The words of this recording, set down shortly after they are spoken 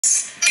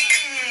This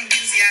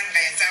young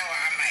guy,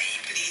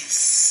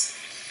 please.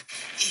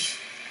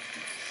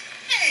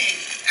 Hey,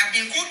 I've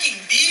been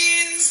cooking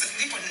beans.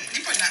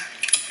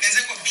 There's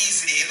a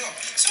beans there.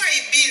 So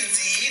I beans.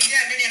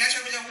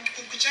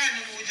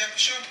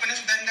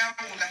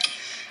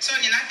 So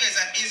ni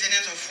napeza beans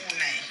nezo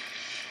funa.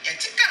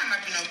 Yatika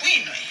mapino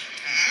bwino.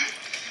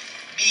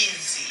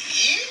 Beans.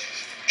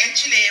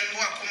 Echile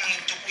mbwa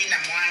kumuntu kuina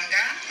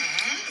mwanga.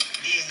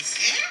 Beans.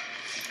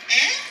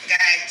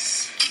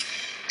 Guys.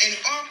 Then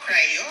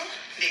okra yo.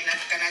 Then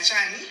nafikana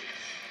chani.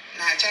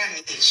 Na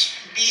chani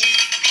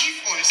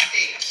beef on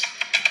steak.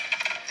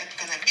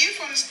 Nafikana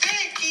beef on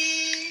steak.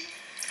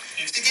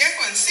 Beef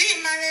on steak.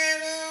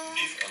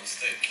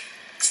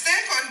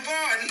 Steak on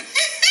bone.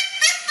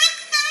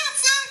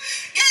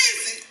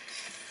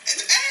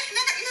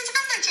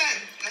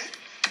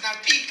 Na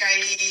pika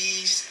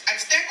at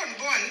steak on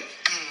bone.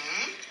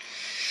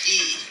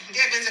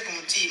 Ndia benza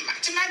kumutima.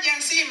 Timaji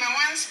ansima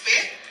once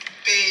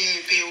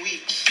per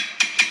week.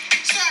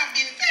 So I've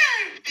been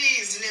very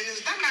busy.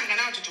 Namwanga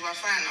now to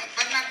wafana.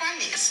 But my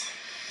plan is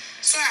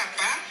so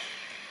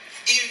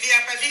if you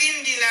are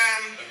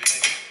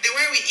the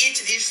way we eat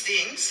these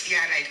things,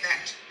 yeah, like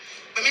that.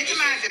 But maybe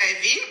my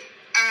driving,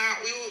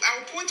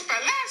 I'll put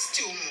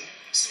palastum.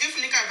 Swift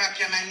nika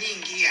vapia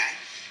maningi here.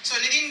 So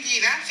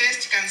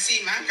first can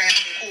see man can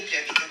cook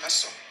your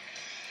so.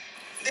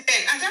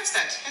 Then and that's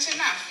that. That's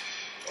enough.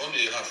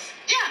 Only half.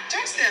 Yeah,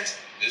 just that.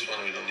 This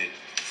one we don't need.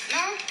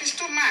 No, it's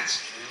too much.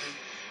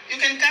 You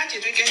can cut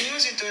it. We can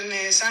use it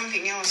on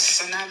something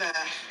else another.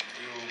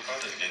 You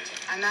cut it later.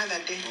 Another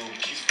day. We'll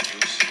keep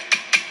use.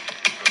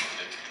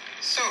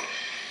 So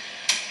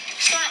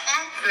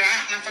okra,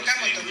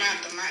 nafakamo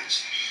tomato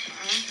much.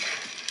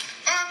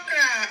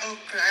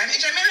 Okra.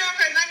 Ijamela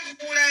okra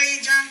nakula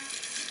ija.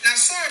 Na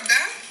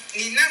soda,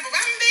 ni nabo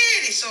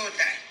bambiri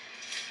soda.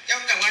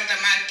 Yoka wata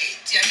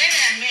market.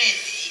 Yamene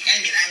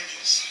ikangirangi.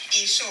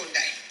 I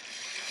soda.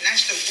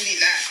 Nashto guli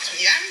la.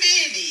 Ni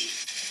ambiri.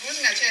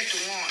 Kuzinga chetu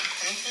mwana.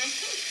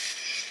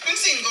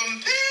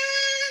 Kusingompe.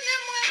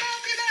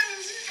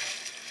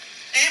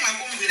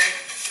 Makumbira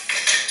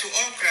to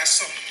okra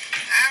so.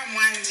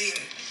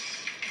 Mwanzini.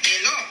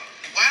 Lelo.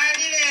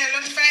 Wali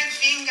lelo 5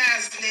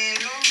 fingers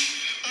lelo.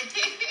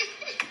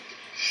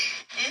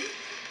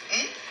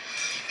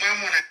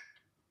 Mama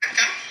I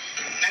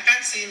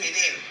can't see me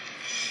there.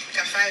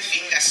 Ka 5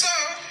 fingers. So,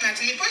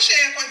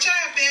 natiniposhe kwa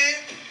chape.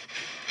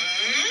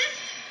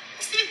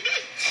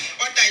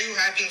 What are you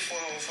having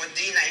for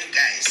dinner, you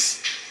guys?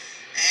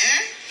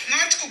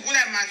 Not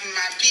kugula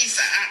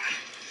mapisa.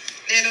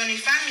 Lelo ni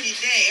family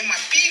day.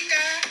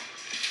 Mapika.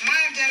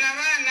 Majana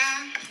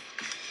wana.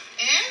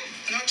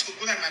 Not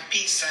kugula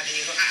mapisa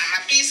lelo.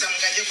 Mapisa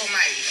mgaje kwa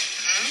mailo.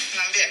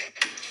 Nambia.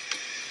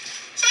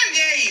 So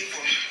ndiye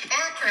hivyo.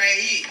 Okra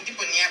hii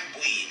ndipo ni ya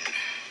bwino.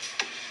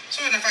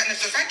 So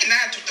nafaki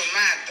na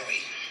tomato.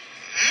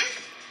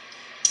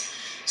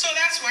 So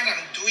that's what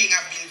I'm doing.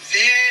 I've been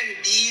very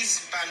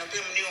busy. And I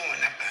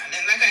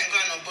can go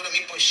and borrow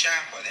me for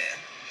sharp there.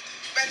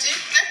 But I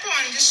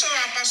point so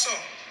up so.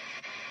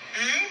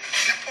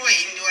 Na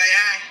point do I.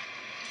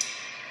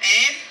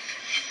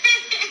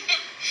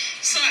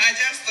 So I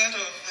just thought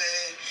of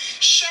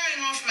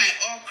showing off my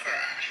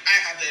okra. I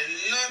have a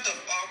lot of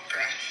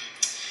okra.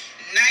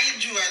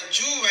 Naijua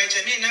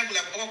jamii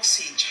nagula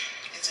boxage.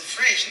 It's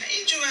fresh.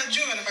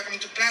 Naijua napaka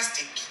mtu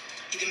plastic.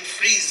 Ili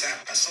mfreezer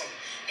so.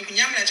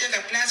 Nikunyama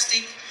cheka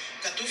plastic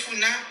katufu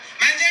na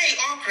manje hii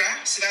okra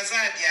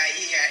silazadi ya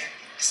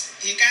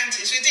you can't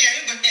sweetie ya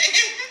yugo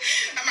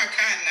ama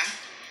kana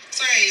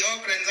so hii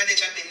okra nzade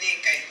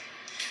chabeneka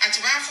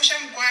atibafusha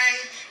mkwai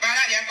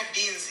balali yako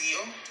beans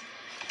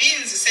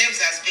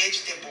serves as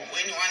vegetable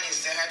when one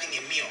is having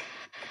a meal.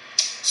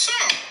 So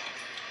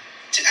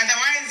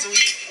otherwise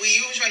we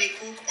usually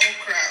cook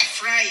okra,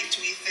 fry it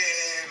with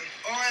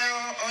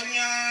oil,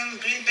 onion,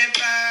 green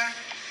pepper.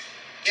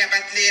 Yeah,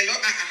 but lelo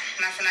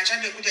nafuna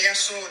chabe kuja ya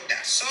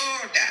soda. So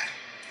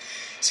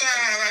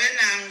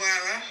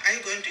Namwanga, are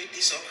you going to eat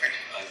this okra?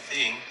 I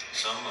think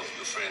some of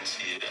your friends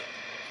here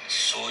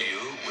saw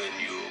you when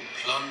you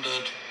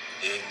plundered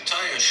the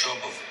entire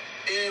shop of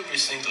every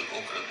single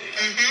okra they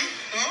have.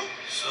 Oh?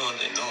 So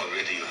they know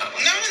already you have. No,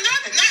 it's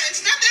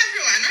not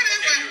everyone. Not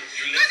everyone.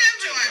 You Not everyone.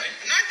 Too, right?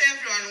 Not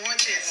everyone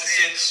watches. I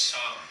said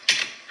some.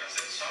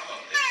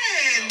 Of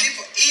them.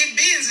 Hey,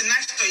 beans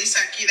nacho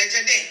isakila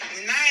jade.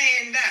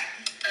 Ninaenda.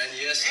 And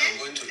yes, I'm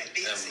going to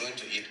eat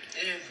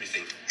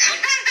everything. I'm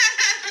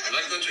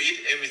not going to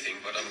eat everything,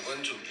 but I'm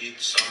going to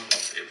eat some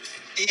of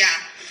everything.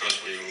 Yeah.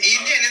 Because we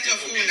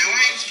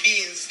white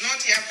beans,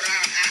 not your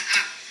brown.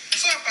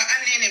 So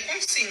anene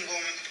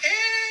kumsingom.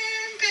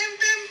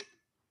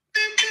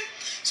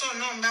 So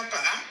no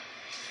mbapa.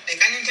 They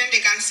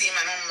can see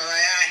my number.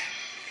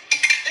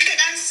 They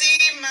can see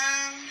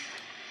my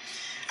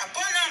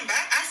upon number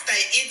after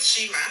I eat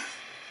shima.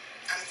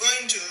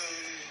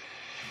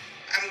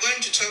 I'm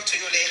going to talk to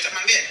you later.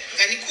 Mambie,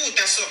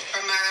 nganikuta so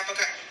pamara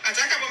paka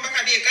ataka bomba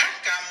kadeka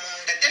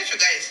kamunda. Tell you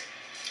guys.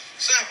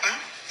 So hapa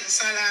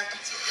nsala hapa.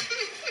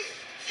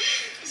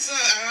 So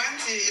I want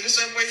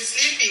so he's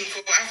sleeping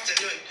for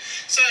afternoon.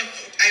 So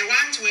I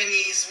want when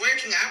he's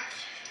waking up,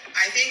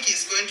 I think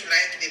he's going to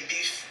like the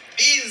beef.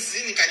 Beans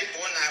in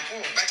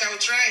but I'll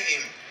try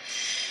him.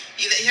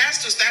 He has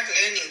to start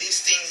learning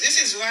these things. This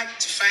is what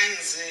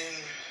defines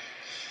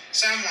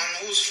someone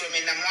who's from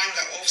a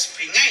Namwanga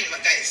offspring.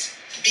 Guys,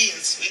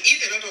 beans. We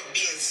eat a lot of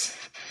beans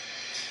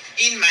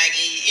in my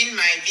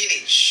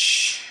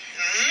village.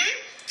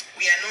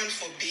 We are known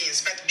for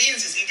beans, but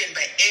beans is eaten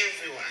by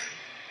everyone.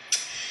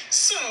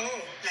 So, okra.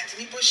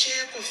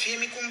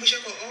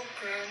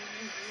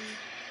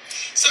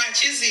 So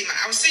Achizima,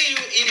 I'll see you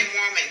in a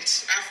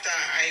moment after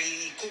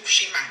I cook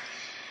Shima.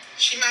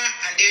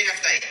 And then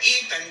after I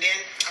eat, and then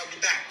I'll be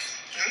back.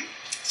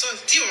 So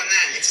till 9,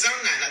 it's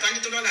around 9. I want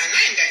you to know 9,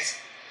 guys.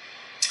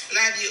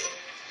 Love you.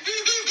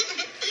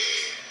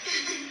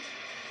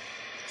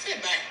 Say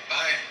bye.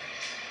 Bye.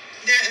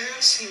 They're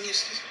not seeing you.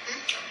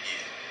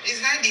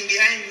 He's hiding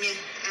behind me.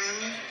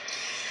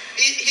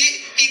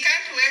 He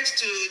can't wait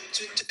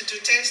to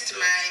taste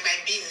my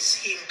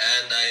beans.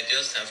 And I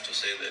just have to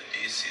say that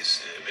this is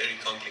very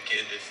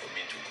complicated for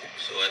me to cook,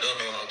 so I don't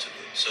know how to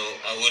do it. So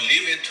I will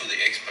leave it to the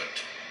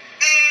expert.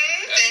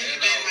 Thank you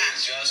very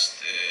much.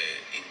 Just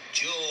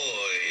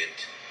enjoy it.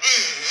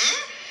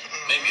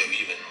 Maybe I'll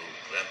even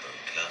grab a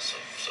glass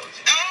of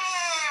something.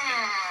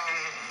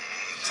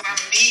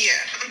 Zambia.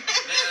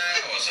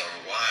 Or some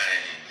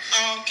wine.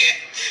 Okay,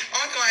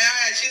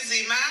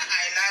 Chizima,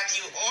 I love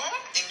you all.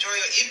 Enjoy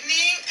your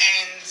evening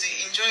and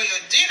enjoy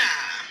your dinner.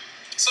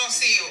 So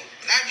see you.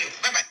 Love you.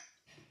 Bye-bye.